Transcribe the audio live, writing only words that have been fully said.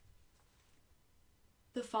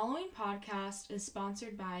The following podcast is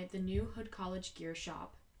sponsored by the new Hood College Gear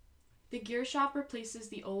Shop. The Gear Shop replaces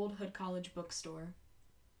the old Hood College bookstore.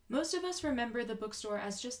 Most of us remember the bookstore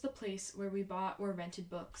as just the place where we bought or rented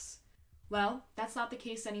books. Well, that's not the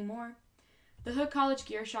case anymore. The Hood College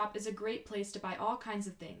Gear Shop is a great place to buy all kinds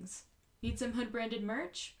of things. Need some Hood branded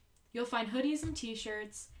merch? You'll find hoodies and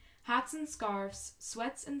t-shirts, hats and scarves,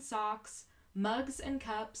 sweats and socks, mugs and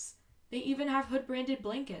cups. They even have Hood branded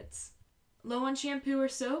blankets. Low on shampoo or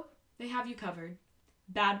soap? They have you covered.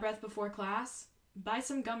 Bad breath before class? Buy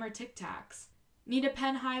some gum or Tic Tacs. Need a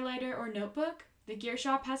pen, highlighter, or notebook? The Gear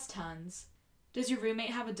Shop has tons. Does your roommate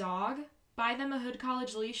have a dog? Buy them a Hood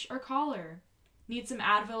College leash or collar. Need some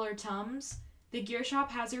Advil or Tums? The Gear Shop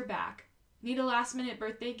has your back. Need a last-minute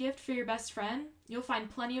birthday gift for your best friend? You'll find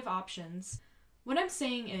plenty of options. What I'm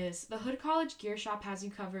saying is, the Hood College Gear Shop has you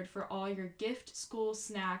covered for all your gift, school,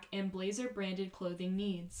 snack, and blazer-branded clothing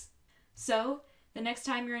needs. So, the next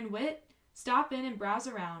time you're in WIT, stop in and browse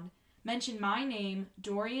around. Mention my name,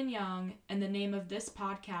 Dorian Young, and the name of this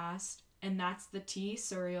podcast, and that's the T,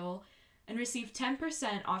 Suriel, and receive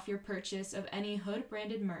 10% off your purchase of any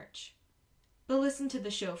Hood-branded merch. But listen to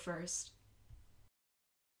the show first.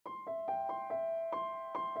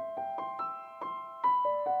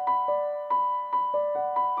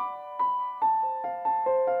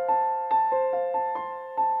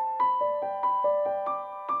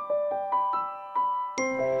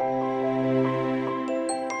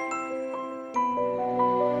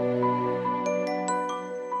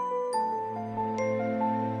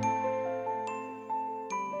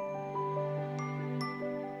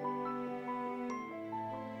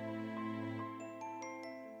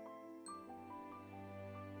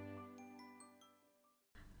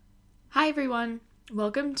 Hi everyone,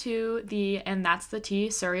 welcome to the And That's the Tea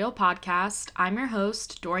Suriel podcast. I'm your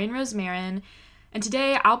host, Dorian Rosemarin, and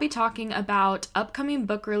today I'll be talking about upcoming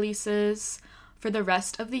book releases for the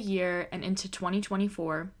rest of the year and into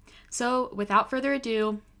 2024. So without further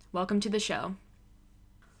ado, welcome to the show.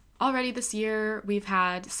 Already this year, we've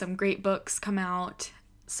had some great books come out,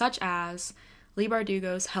 such as Leigh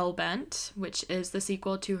Bardugo's Hellbent, which is the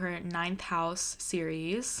sequel to her Ninth House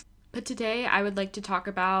series. But today I would like to talk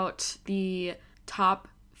about the top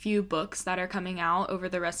few books that are coming out over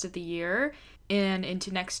the rest of the year and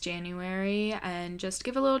into next January, and just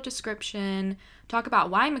give a little description, talk about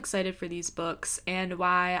why I'm excited for these books and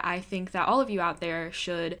why I think that all of you out there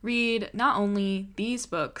should read not only these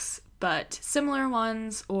books, but similar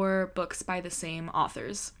ones or books by the same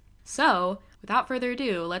authors. So, without further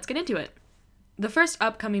ado, let's get into it. The first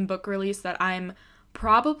upcoming book release that I'm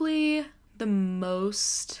probably the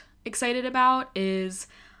most excited about is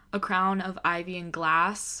A Crown of Ivy and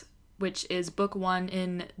Glass, which is book 1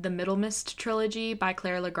 in the Middle Mist trilogy by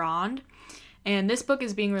Claire Legrand. And this book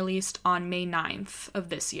is being released on May 9th of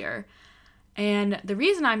this year. And the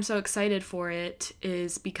reason I'm so excited for it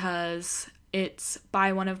is because it's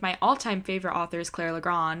by one of my all-time favorite authors, Claire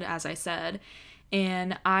Legrand, as I said.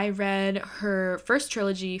 And I read her first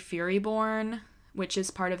trilogy, Furyborn, which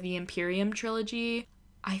is part of the Imperium trilogy.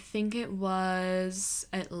 I think it was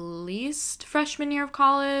at least freshman year of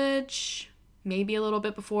college, maybe a little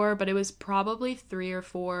bit before, but it was probably 3 or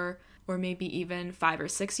 4 or maybe even 5 or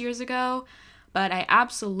 6 years ago. But I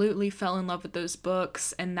absolutely fell in love with those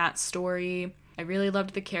books and that story. I really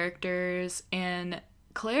loved the characters, and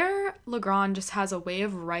Claire Legrand just has a way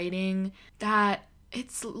of writing that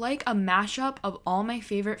it's like a mashup of all my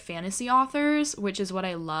favorite fantasy authors, which is what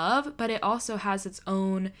I love, but it also has its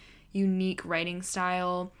own unique writing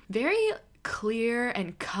style, very clear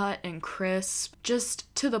and cut and crisp,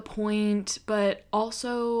 just to the point, but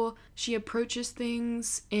also she approaches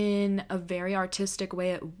things in a very artistic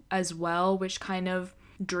way as well, which kind of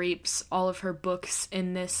drapes all of her books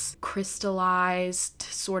in this crystallized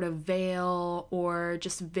sort of veil or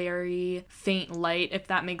just very faint light, if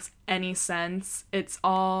that makes any sense. It's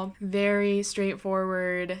all very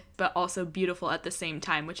straightforward, but also beautiful at the same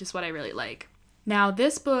time, which is what I really like. Now,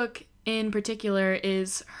 this book in particular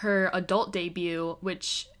is her adult debut,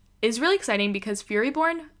 which is really exciting because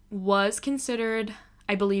Furyborn was considered,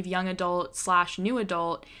 I believe, young adult / new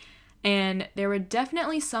adult, and there were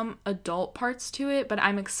definitely some adult parts to it, but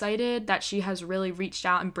I'm excited that she has really reached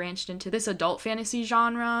out and branched into this adult fantasy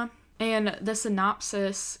genre. And the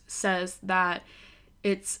synopsis says that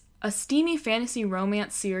it's a steamy fantasy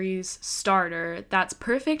romance series starter that's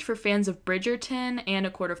perfect for fans of Bridgerton and A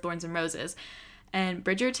Court of Thorns and Roses. And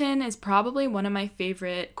Bridgerton is probably one of my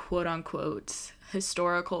favorite quote-unquote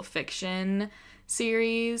historical fiction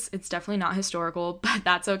series. It's definitely not historical, but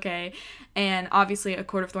that's okay. And obviously, A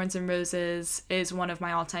Court of Thorns and Roses is one of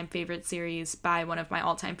my all-time favorite series by one of my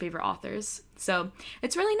all-time favorite authors. So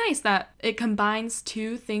it's really nice that it combines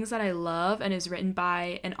two things that I love and is written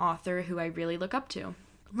by an author who I really look up to.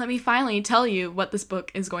 Let me finally tell you what this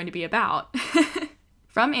book is going to be about.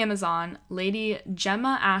 From Amazon, Lady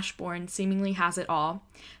Gemma Ashbourne seemingly has it all.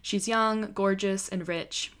 She's young, gorgeous, and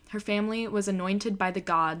rich. Her family was anointed by the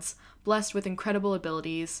gods, blessed with incredible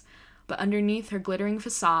abilities, but underneath her glittering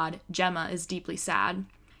facade, Gemma is deeply sad.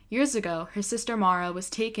 Years ago, her sister Mara was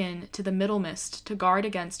taken to the Middlemist to guard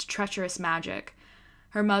against treacherous magic.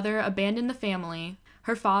 Her mother abandoned the family.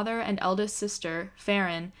 Her father and eldest sister,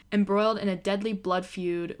 Farron, embroiled in a deadly blood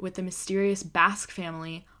feud with the mysterious Basque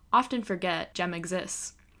family, often forget Gemma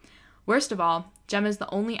exists. Worst of all, Gemma is the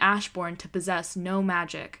only Ashbourne to possess no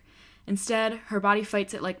magic. Instead, her body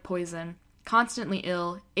fights it like poison. Constantly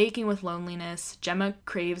ill, aching with loneliness, Gemma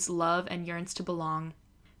craves love and yearns to belong.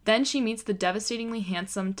 Then she meets the devastatingly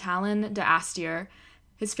handsome Talon de Astier.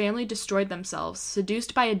 His family destroyed themselves,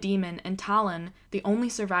 seduced by a demon, and Talon, the only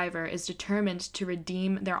survivor, is determined to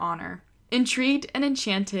redeem their honor. Intrigued and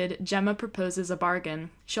enchanted, Gemma proposes a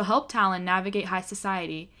bargain. She'll help Talon navigate high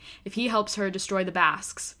society if he helps her destroy the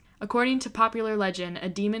Basques. According to popular legend, a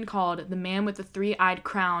demon called the Man with the Three-Eyed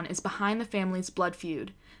Crown is behind the family's blood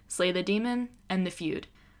feud. Slay the demon, end the feud.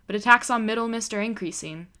 But attacks on Middlemist are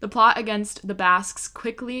increasing. The plot against the Basques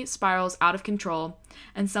quickly spirals out of control,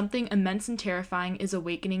 and something immense and terrifying is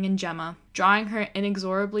awakening in Gemma, drawing her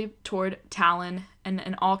inexorably toward Talon and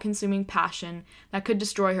an all-consuming passion that could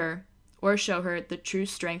destroy her, or show her the true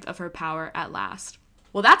strength of her power at last.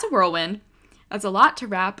 Well, that's a whirlwind. That's a lot to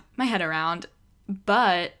wrap my head around,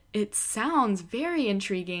 but it sounds very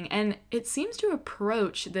intriguing, and it seems to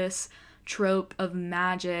approach this trope of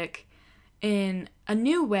magic in a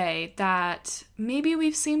new way that maybe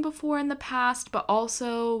we've seen before in the past, but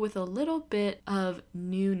also with a little bit of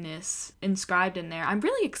newness inscribed in there. I'm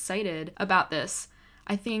really excited about this.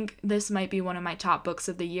 I think this might be one of my top books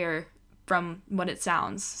of the year from what it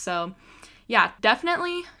sounds. So yeah,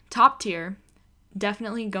 definitely top tier.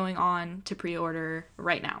 Definitely going on to pre-order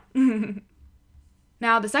right now.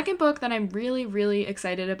 Now, the second book that I'm really, really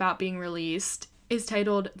excited about being released is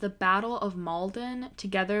titled The Battle of Malden,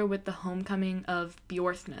 Together with the Homecoming of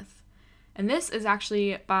Bjornthith. And this is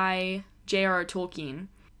actually by J.R.R. Tolkien.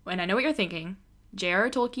 And I know what you're thinking. J.R.R.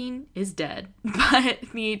 Tolkien is dead, but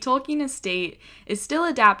the Tolkien estate is still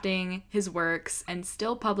adapting his works and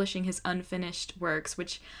still publishing his unfinished works,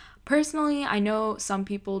 which personally, I know some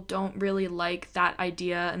people don't really like that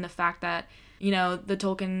idea and the fact that, you know, the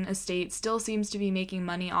Tolkien estate still seems to be making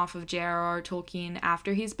money off of J.R.R. Tolkien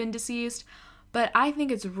after he's been deceased. But I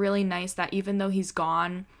think it's really nice that even though he's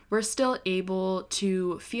gone, we're still able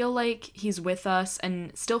to feel like he's with us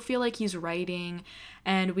and still feel like he's writing.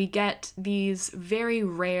 And we get these very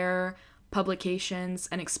rare publications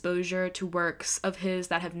and exposure to works of his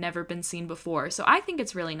that have never been seen before. So I think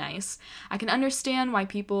it's really nice. I can understand why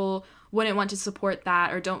people wouldn't want to support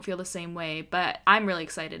that or don't feel the same way, but I'm really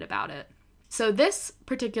excited about it. So this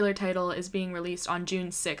particular title is being released on June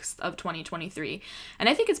 6th of 2023. And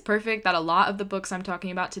I think it's perfect that a lot of the books I'm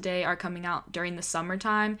talking about today are coming out during the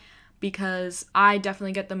summertime because I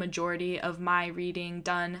definitely get the majority of my reading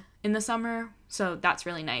done in the summer. So that's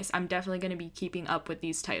really nice. I'm definitely going to be keeping up with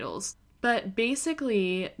these titles. But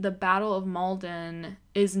basically, the Battle of Malden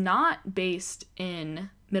is not based in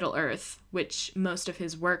Middle-earth, which most of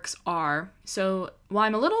his works are. So while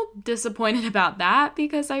I'm a little disappointed about that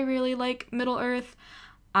because I really like Middle-earth,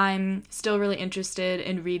 I'm still really interested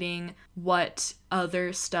in reading what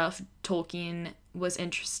other stuff Tolkien was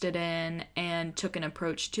interested in and took an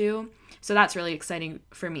approach to. So that's really exciting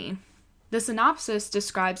for me. The synopsis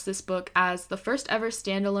describes this book as the first ever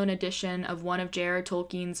standalone edition of one of J.R.R.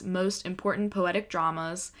 Tolkien's most important poetic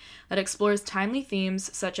dramas that explores timely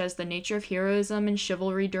themes such as the nature of heroism and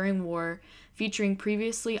chivalry during war, featuring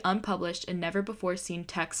previously unpublished and never-before-seen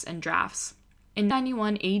texts and drafts. In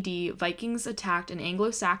 91 AD, Vikings attacked an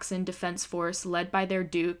Anglo-Saxon defense force led by their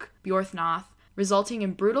duke, Bjornthith, resulting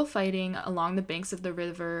in brutal fighting along the banks of the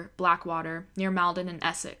river Blackwater near Malden in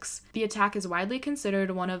Essex. The attack is widely considered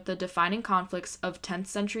one of the defining conflicts of 10th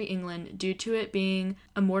century England due to it being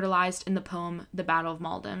immortalized in the poem The Battle of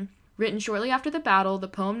Malden. Written shortly after the battle, the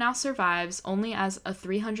poem now survives only as a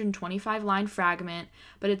 325-line fragment,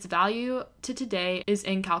 but its value to today is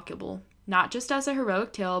incalculable. Not just as a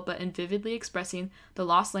heroic tale, but in vividly expressing the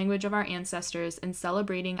lost language of our ancestors and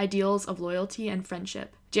celebrating ideals of loyalty and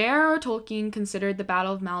friendship. J.R.R. Tolkien considered the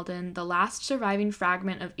Battle of Malden the last surviving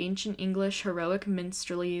fragment of ancient English heroic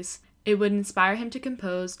minstrelsy It would inspire him to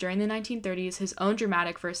compose, during the 1930s, his own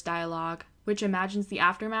dramatic verse dialogue, which imagines the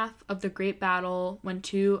aftermath of the great battle when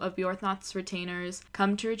two of Bjornthot's retainers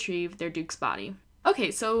come to retrieve their duke's body. Okay,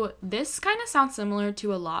 so this kind of sounds similar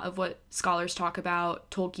to a lot of what scholars talk about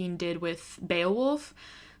Tolkien did with Beowulf.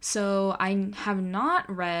 So I have not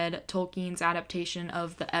read Tolkien's adaptation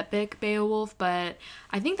of the epic Beowulf, but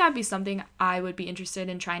I think that'd be something I would be interested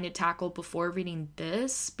in trying to tackle before reading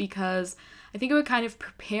this, because I think it would kind of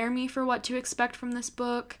prepare me for what to expect from this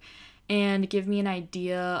book and give me an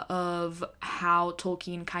idea of how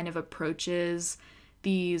Tolkien kind of approaches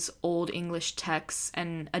these old English texts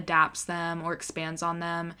and adapts them or expands on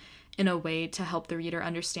them in a way to help the reader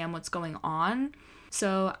understand what's going on.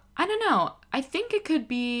 So, I don't know. I think it could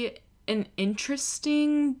be an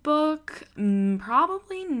interesting book.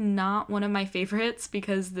 Probably not one of my favorites,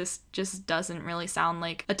 because this just doesn't really sound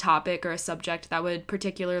like a topic or a subject that would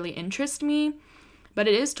particularly interest me. But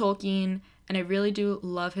it is Tolkien, and I really do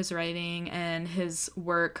love his writing and his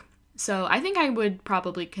work. So I think I would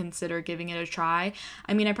probably consider giving it a try.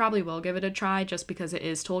 I mean, I probably will give it a try just because it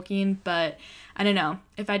is Tolkien, but I don't know.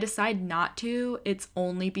 If I decide not to, it's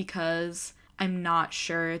only because I'm not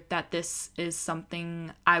sure that this is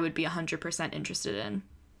something I would be 100% interested in.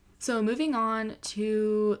 So moving on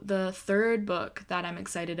to the third book that I'm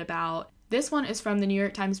excited about. This one is from the New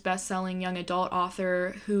York Times bestselling young adult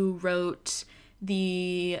author who wrote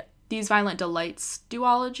the These Violent Delights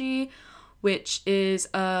duology, which is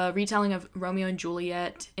a retelling of Romeo and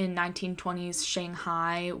Juliet in 1920s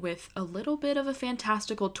Shanghai with a little bit of a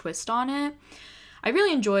fantastical twist on it. I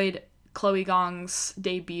really enjoyed Chloe Gong's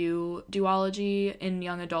debut duology in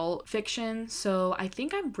young adult fiction, so I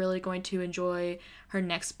think I'm really going to enjoy her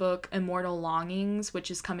next book, Immortal Longings,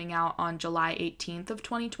 which is coming out on July 18th of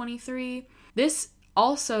 2023. This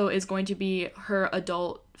also is going to be her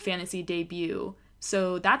adult fantasy debut,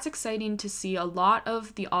 so that's exciting to see. A lot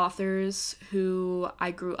of the authors who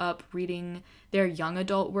I grew up reading their young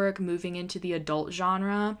adult work moving into the adult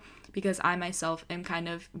genre, because I myself am kind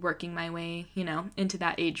of working my way, into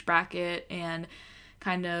that age bracket and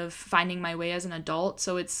kind of finding my way as an adult.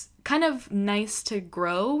 So it's kind of nice to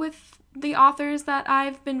grow with the authors that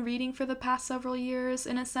I've been reading for the past several years,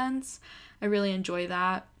 in a sense. I really enjoy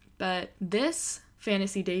that. But this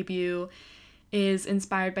fantasy debut is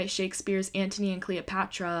inspired by Shakespeare's Antony and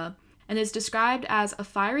Cleopatra and is described as a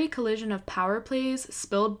fiery collision of power plays,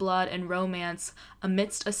 spilled blood, and romance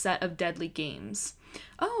amidst a set of deadly games.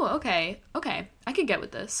 Oh, okay, I could get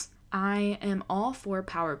with this. I am all for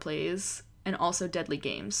power plays and also deadly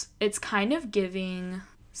games. It's kind of giving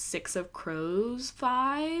Six of Crows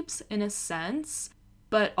vibes in a sense,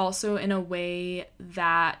 but also in a way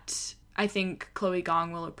that I think Chloe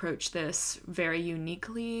Gong will approach this very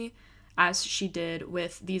uniquely, as she did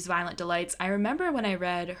with These Violent Delights. I remember when I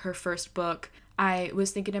read her first book, I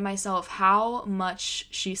was thinking to myself how much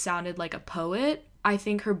she sounded like a poet. I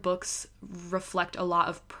think her books reflect a lot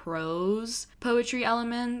of prose poetry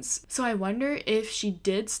elements. So I wonder if she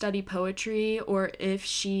did study poetry or if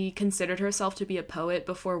she considered herself to be a poet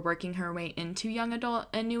before working her way into young adult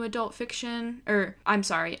and new adult fiction.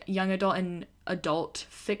 Young adult and adult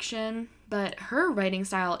fiction. But her writing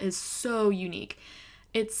style is so unique.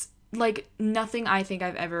 It's like nothing I think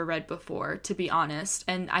I've ever read before, to be honest.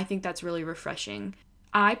 And I think that's really refreshing.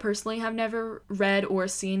 I personally have never read or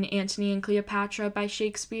seen Antony and Cleopatra by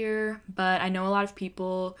Shakespeare, but I know a lot of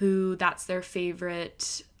people who that's their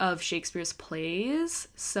favorite of Shakespeare's plays,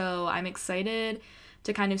 so I'm excited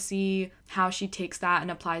to kind of see how she takes that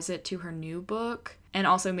and applies it to her new book. And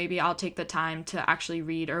also maybe I'll take the time to actually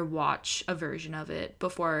read or watch a version of it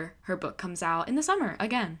before her book comes out in the summer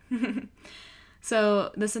again.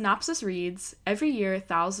 So the synopsis reads, every year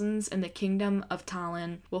thousands in the kingdom of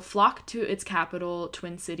Talon will flock to its capital,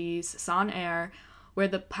 Twin Cities, Son-Air, where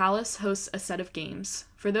the palace hosts a set of games.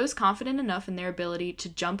 For those confident enough in their ability to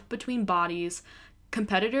jump between bodies,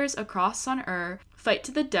 competitors across Son-Air fight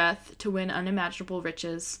to the death to win unimaginable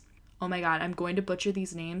riches. Oh my god, I'm going to butcher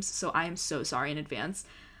these names, so I am so sorry in advance.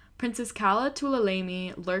 Princess Kala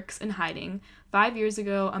Tulalemi lurks in hiding. 5 years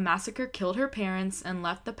ago, a massacre killed her parents and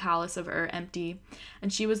left the palace of Ur empty.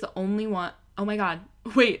 And she was the only one... Oh my god.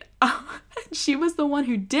 Wait. She was the one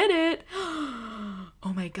who did it.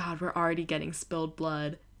 Oh my god, we're already getting spilled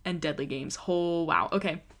blood and deadly games. Oh, wow.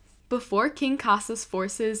 Okay. Before King Kasa's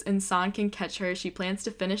forces and San can catch her, she plans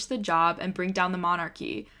to finish the job and bring down the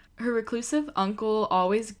monarchy. Her reclusive uncle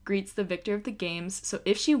always greets the victor of the games, so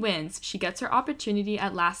if she wins, she gets her opportunity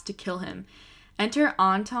at last to kill him. Enter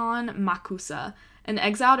Anton Makusa, an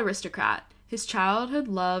exiled aristocrat. His childhood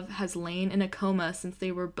love has lain in a coma since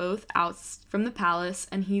they were both out from the palace,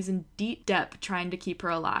 and he's in deep debt trying to keep her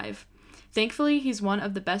alive. Thankfully, he's one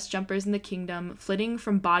of the best jumpers in the kingdom, flitting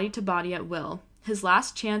from body to body at will. His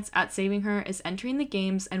last chance at saving her is entering the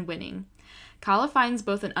games and winning. Kala finds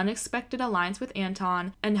both an unexpected alliance with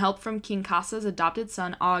Anton and help from King Kasa's adopted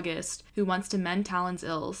son, August, who wants to mend Talon's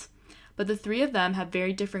ills. But the three of them have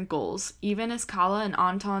very different goals, even as Kala and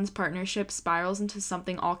Anton's partnership spirals into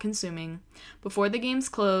something all-consuming. Before the games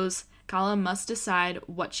close, Kala must decide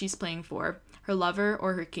what she's playing for, her lover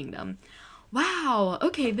or her kingdom. Wow,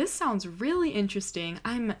 okay, this sounds really interesting.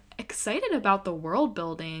 I'm excited about the world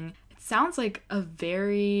building. Sounds like a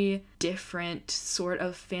very different sort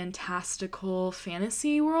of fantastical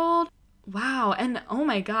fantasy world. Wow, and oh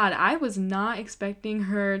my god, I was not expecting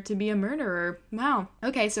her to be a murderer. Wow.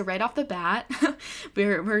 Okay, so right off the bat,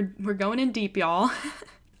 we're going in deep, y'all.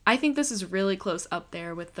 I think this is really close up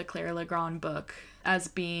there with the Claire Legrand book as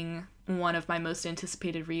being one of my most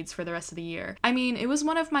anticipated reads for the rest of the year. I mean, it was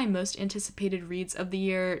one of my most anticipated reads of the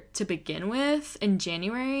year to begin with in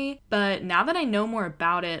January, but now that I know more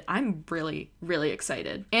about it, I'm really, really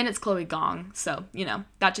excited. And it's Chloe Gong, so,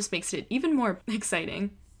 that just makes it even more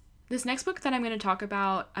exciting. This next book that I'm going to talk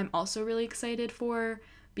about, I'm also really excited for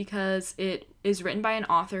because it is written by an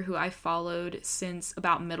author who I followed since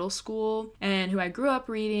about middle school and who I grew up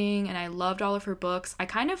reading, and I loved all of her books. I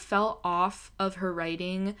kind of fell off of her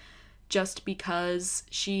writing just because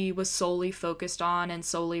she was solely focused on and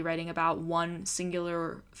solely writing about one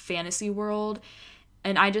singular fantasy world,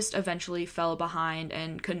 and I just eventually fell behind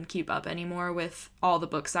and couldn't keep up anymore with all the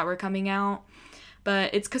books that were coming out.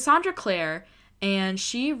 But it's Cassandra Clare, and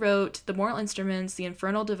she wrote The Mortal Instruments, The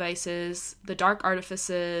Infernal Devices, The Dark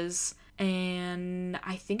Artifices, and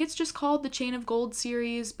I think it's just called the Chain of Gold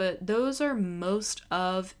series, but those are most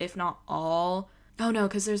of, if not all. Oh no,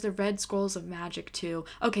 because there's the Red Scrolls of Magic too.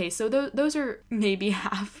 Okay, so those are maybe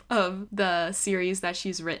half of the series that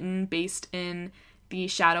she's written based in the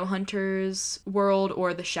Shadowhunters world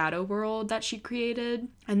or the Shadow world that she created.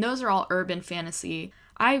 And those are all urban fantasy.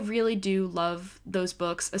 I really do love those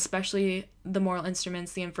books, especially The Mortal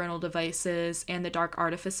Instruments, The Infernal Devices, and The Dark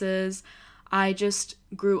Artifices. I just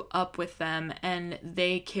grew up with them, and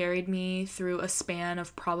they carried me through a span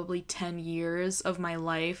of probably 10 years of my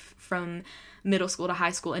life, from middle school to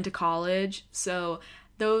high school into college. So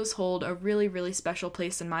those hold a really, really special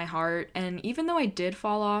place in my heart. And even though I did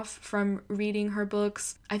fall off from reading her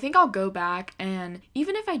books, I think I'll go back, and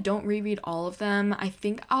even if I don't reread all of them, I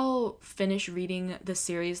think I'll finish reading the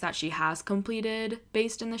series that she has completed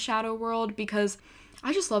based in the Shadow world, because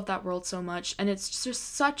I just love that world so much, and it's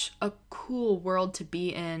just such a cool world to be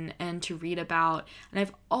in and to read about, and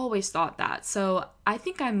I've always thought that. So I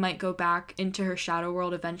think I might go back into her Shadow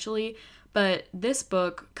world eventually, but this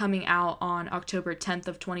book coming out on October 10th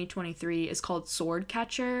of 2023 is called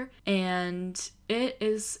Swordcatcher, and it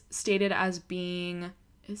is stated as being,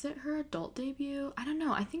 is it her adult debut? I don't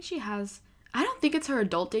know. I don't think it's her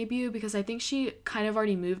adult debut, because I think she kind of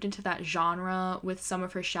already moved into that genre with some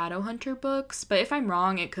of her Shadowhunter books, but if I'm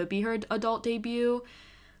wrong, it could be her adult debut.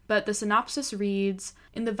 But the synopsis reads,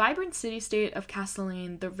 in the vibrant city-state of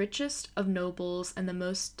Castellane, the richest of nobles and the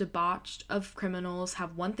most debauched of criminals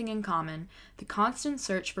have one thing in common, the constant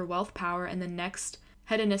search for wealth, power, and the next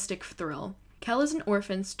hedonistic thrill. Kell is an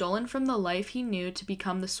orphan stolen from the life he knew to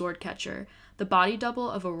become the Swordcatcher, the body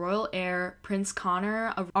double of a royal heir, Prince Connor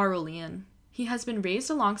of Aurelian. He has been raised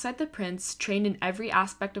alongside the prince, trained in every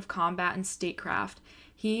aspect of combat and statecraft.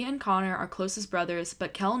 He and Connor are closest brothers,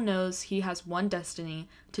 but Kell knows he has one destiny,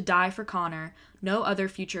 to die for Connor. No other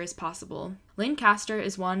future is possible. Lancaster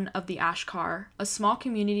is one of the Ashkar, a small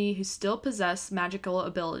community who still possess magical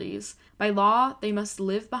abilities. By law, they must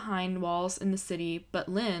live behind walls in the city, but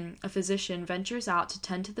Lynn, a physician, ventures out to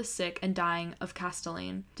tend to the sick and dying of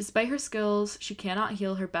Castellane. Despite her skills, she cannot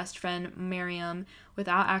heal her best friend, Miriam,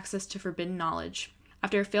 without access to forbidden knowledge.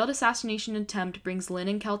 After a failed assassination attempt brings Lynn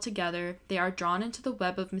and Kell together, they are drawn into the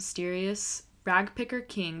web of mysterious Ragpicker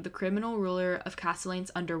King, the criminal ruler of Castellane's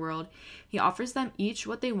underworld. He offers them each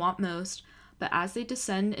what they want most, but as they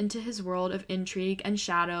descend into his world of intrigue and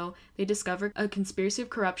shadow, they discover a conspiracy of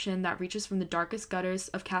corruption that reaches from the darkest gutters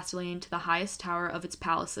of Castellane to the highest tower of its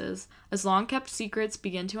palaces. As long-kept secrets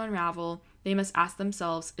begin to unravel, they must ask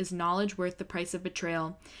themselves, is knowledge worth the price of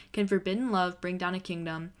betrayal? Can forbidden love bring down a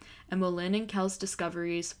kingdom? And will Lynn and Kell's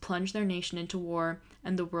discoveries plunge their nation into war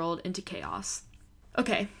and the world into chaos?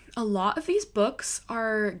 Okay, a lot of these books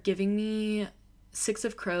are giving me Six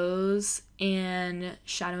of Crows and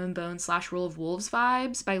Shadow and Bone / Rule of Wolves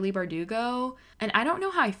vibes by Leigh Bardugo, and I don't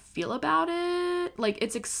know how I feel about it. Like,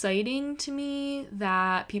 it's exciting to me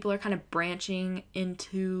that people are kind of branching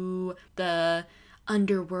into the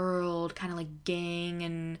underworld, kind of like gang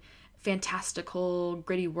and fantastical,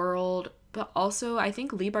 gritty world, but also I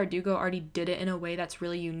think Leigh Bardugo already did it in a way that's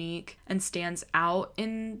really unique and stands out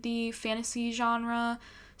in the fantasy genre.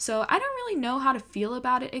 So I don't really know how to feel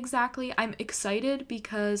about it exactly. I'm excited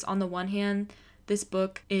because on the one hand, this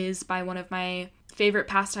book is by one of my favorite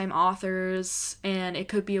pastime authors, and it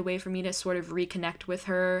could be a way for me to sort of reconnect with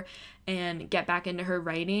her and get back into her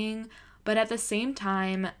writing. But at the same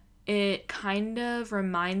time, it kind of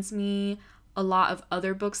reminds me a lot of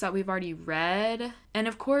other books that we've already read. And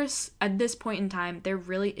of course, at this point in time, there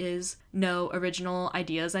really is no original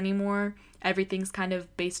ideas anymore. Everything's kind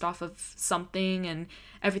of based off of something and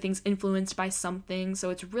everything's influenced by something. So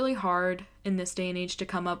it's really hard in this day and age to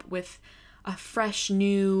come up with a fresh,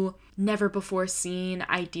 new, never before seen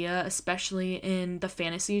idea, especially in the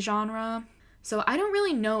fantasy genre. So I don't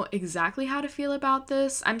really know exactly how to feel about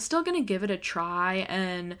this. I'm still gonna give it a try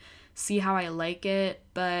and see how I like it,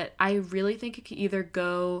 but I really think it could either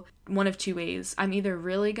go one of two ways. I'm either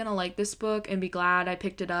really gonna like this book and be glad I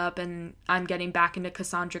picked it up and I'm getting back into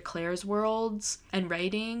Cassandra Clare's worlds and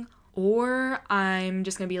writing, or I'm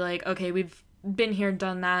just gonna be like, okay, we've been here,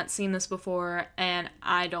 done that, seen this before, and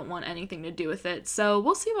I don't want anything to do with it. So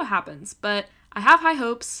we'll see what happens, but I have high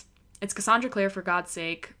hopes. It's Cassandra Clare, for God's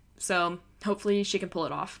sake, so hopefully she can pull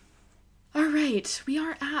it off. All right, we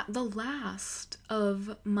are at the last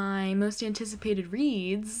of my most anticipated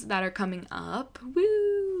reads that are coming up.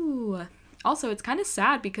 Woo! Also, it's kind of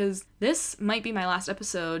sad because this might be my last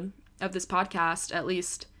episode of this podcast, at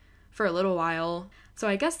least for a little while. So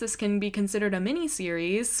I guess this can be considered a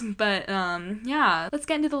mini-series, but yeah, let's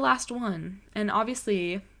get into the last one. And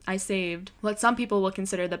obviously, I saved what some people will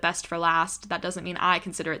consider the best for last. That doesn't mean I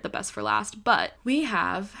consider it the best for last, but we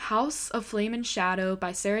have House of Flame and Shadow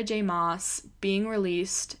by Sarah J. Maas being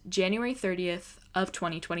released January 30th of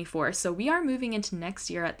 2024. So we are moving into next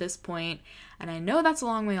year at this point, and I know that's a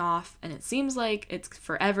long way off, and it seems like it's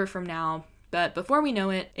forever from now. But before we know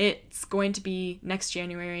it, it's going to be next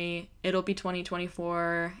January, it'll be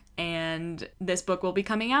 2024, and this book will be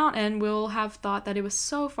coming out, and we'll have thought that it was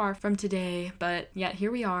so far from today, but yet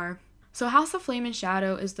here we are. So House of Flame and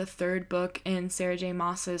Shadow is the third book in Sarah J.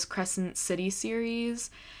 Maas's Crescent City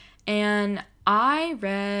series, and I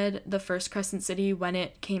read the first Crescent City when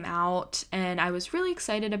it came out, and I was really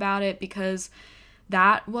excited about it because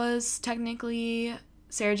that was technically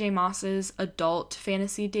Sarah J. Maas's adult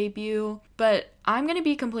fantasy debut, but I'm going to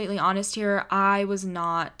be completely honest here, I was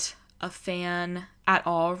not a fan at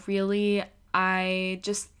all, really. I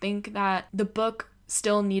just think that the book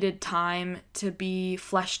still needed time to be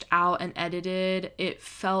fleshed out and edited. It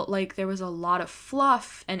felt like there was a lot of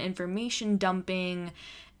fluff and information dumping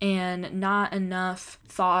and not enough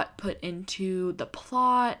thought put into the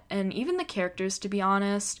plot and even the characters, to be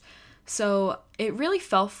honest. So it really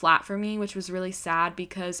fell flat for me, which was really sad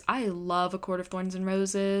because I love A Court of Thorns and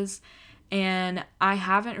Roses, and I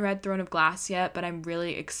haven't read Throne of Glass yet, but I'm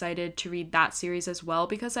really excited to read that series as well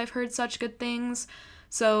because I've heard such good things.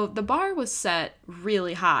 So the bar was set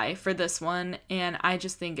really high for this one, and I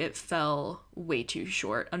just think it fell way too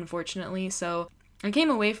short, unfortunately. So I came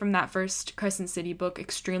away from that first Crescent City book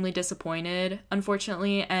extremely disappointed,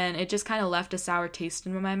 unfortunately, and it just kind of left a sour taste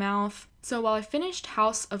in my mouth. So while I finished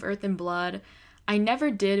House of Earth and Blood, I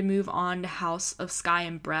never did move on to House of Sky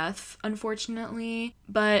and Breath, unfortunately.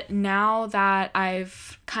 But now that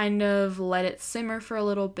I've kind of let it simmer for a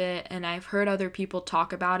little bit and I've heard other people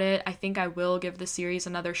talk about it, I think I will give the series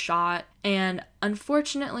another shot. And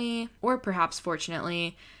unfortunately, or perhaps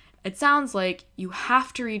fortunately, it sounds like you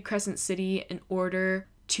have to read Crescent City in order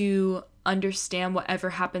to understand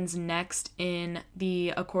whatever happens next in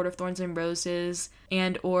the A Court of Thorns and Roses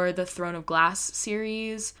and or the Throne of Glass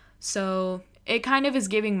series. So it kind of is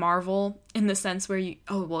giving Marvel in the sense where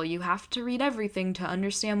you have to read everything to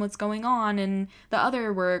understand what's going on in the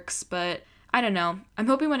other works, but I don't know. I'm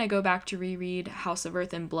hoping when I go back to reread House of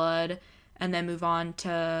Earth and Blood and then move on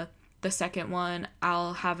to the second one,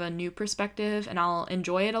 I'll have a new perspective and I'll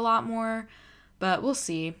enjoy it a lot more, but we'll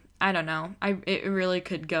see. I don't know. It really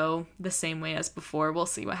could go the same way as before. We'll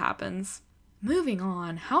see what happens. Moving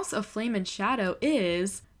on, House of Flame and Shadow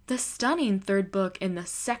is the stunning third book in the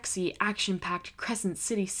sexy, action-packed Crescent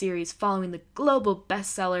City series following the global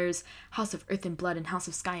bestsellers House of Earth and Blood and House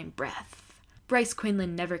of Sky and Breath. Bryce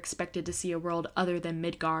Quinlan never expected to see a world other than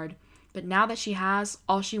Midgard, but now that she has,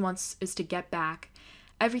 all she wants is to get back.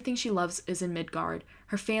 Everything she loves is in Midgard.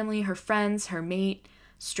 Her family, her friends, her mate.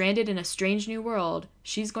 Stranded in a strange new world,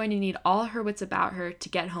 she's going to need all her wits about her to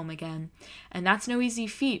get home again. And that's no easy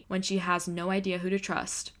feat when she has no idea who to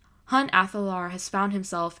trust. Hunt Athalar has found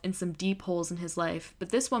himself in some deep holes in his life, but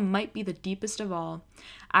this one might be the deepest of all.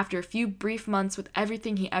 After a few brief months with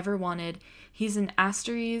everything he ever wanted, he's in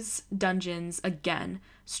Asteries dungeons again,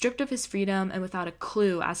 stripped of his freedom and without a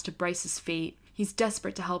clue as to Bryce's fate. He's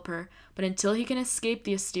desperate to help her, but until he can escape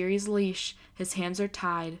the Asteries leash, his hands are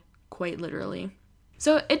tied, quite literally.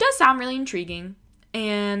 So it does sound really intriguing,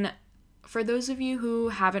 and for those of you who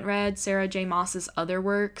haven't read Sarah J. Maas's other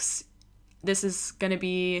works, this is going to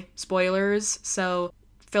be spoilers, so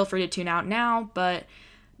feel free to tune out now, but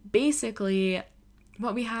basically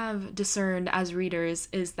what we have discerned as readers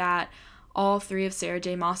is that all three of Sarah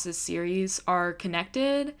J. Maas's series are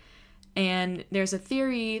connected, and there's a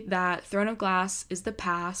theory that Throne of Glass is the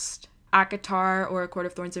past, ACOTAR, or A Court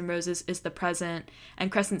of Thorns and Roses, is the present,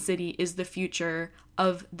 and Crescent City is the future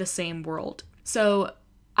of the same world. So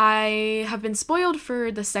I have been spoiled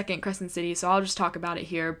for the second Crescent City, so I'll just talk about it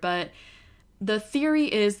here, but the theory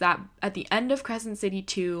is that at the end of Crescent City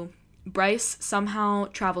 2, Bryce somehow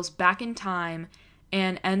travels back in time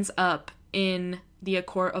and ends up in the A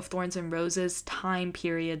Court of Thorns and Roses time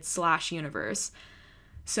period / universe.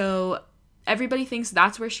 So everybody thinks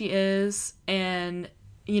that's where she is, and,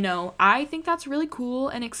 I think that's really cool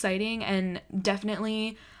and exciting and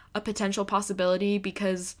definitely a potential possibility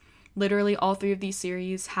because literally all three of these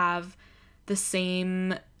series have the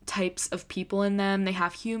same types of people in them. They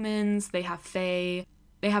have humans, they have fae,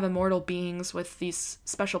 they have immortal beings with these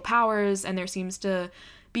special powers, and there seems to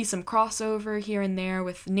be some crossover here and there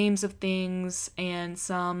with names of things and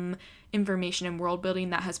some information and world building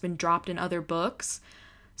that has been dropped in other books.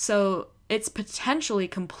 So it's potentially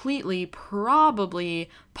completely probably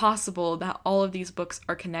possible that all of these books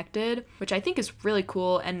are connected, which I think is really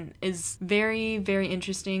cool and is very, very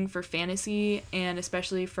interesting for fantasy and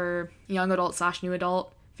especially for young adult / new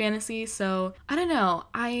adult fantasy. So I don't know.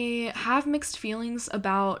 I have mixed feelings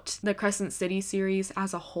about the Crescent City series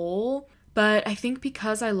as a whole, but I think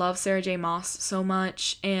because I love Sarah J. Maas so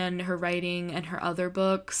much and her writing and her other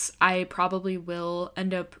books, I probably will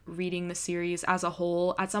end up reading the series as a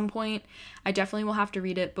whole at some point. I definitely will have to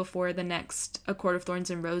read it before the next A Court of Thorns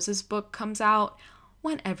and Roses book comes out,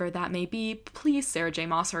 whenever that may be. Please, Sarah J.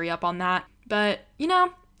 Maas, hurry up on that. But, I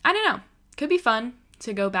don't know. Could be fun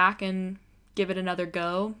to go back and give it another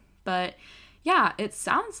go. But yeah, it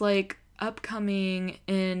sounds like upcoming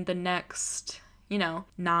in the next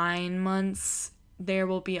 9 months, there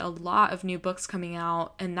will be a lot of new books coming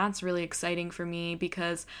out, and that's really exciting for me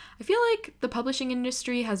because I feel like the publishing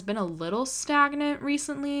industry has been a little stagnant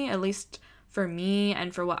recently, at least for me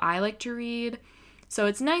and for what I like to read. So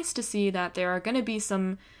it's nice to see that there are going to be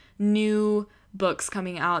some new books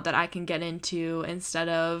coming out that I can get into instead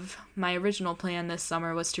of my original plan this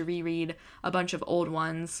summer was to reread a bunch of old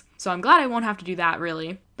ones. So I'm glad I won't have to do that,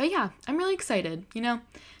 really. But yeah, I'm really excited,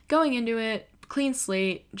 going into it, clean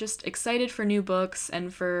slate, just excited for new books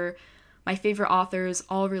and for my favorite authors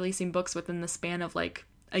all releasing books within the span of like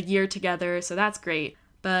a year together, so that's great.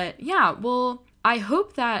 But yeah, well, I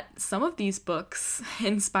hope that some of these books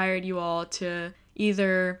inspired you all to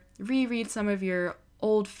either reread some of your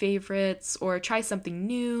old favorites or try something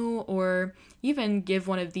new or even give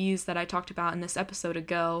one of these that I talked about in this episode a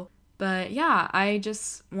go. But yeah, I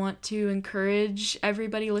just want to encourage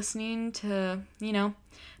everybody listening to,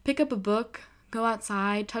 pick up a book, go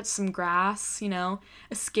outside, touch some grass,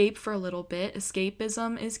 escape for a little bit.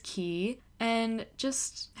 Escapism is key, and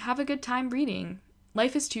just have a good time reading.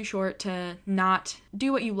 Life is too short to not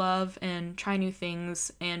do what you love and try new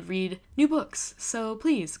things and read new books. So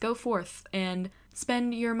please go forth and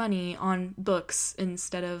spend your money on books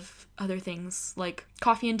instead of other things like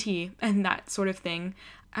coffee and tea and that sort of thing.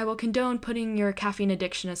 I will condone putting your caffeine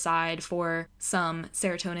addiction aside for some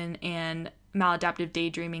serotonin and maladaptive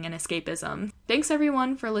daydreaming and escapism. Thanks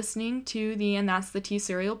everyone for listening to the And That's the Tea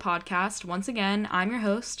Suriel podcast. Once again, I'm your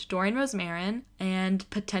host, Doreen Rosemarin, and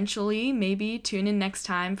potentially maybe tune in next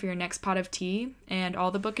time for your next pot of tea and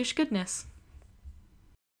all the bookish goodness.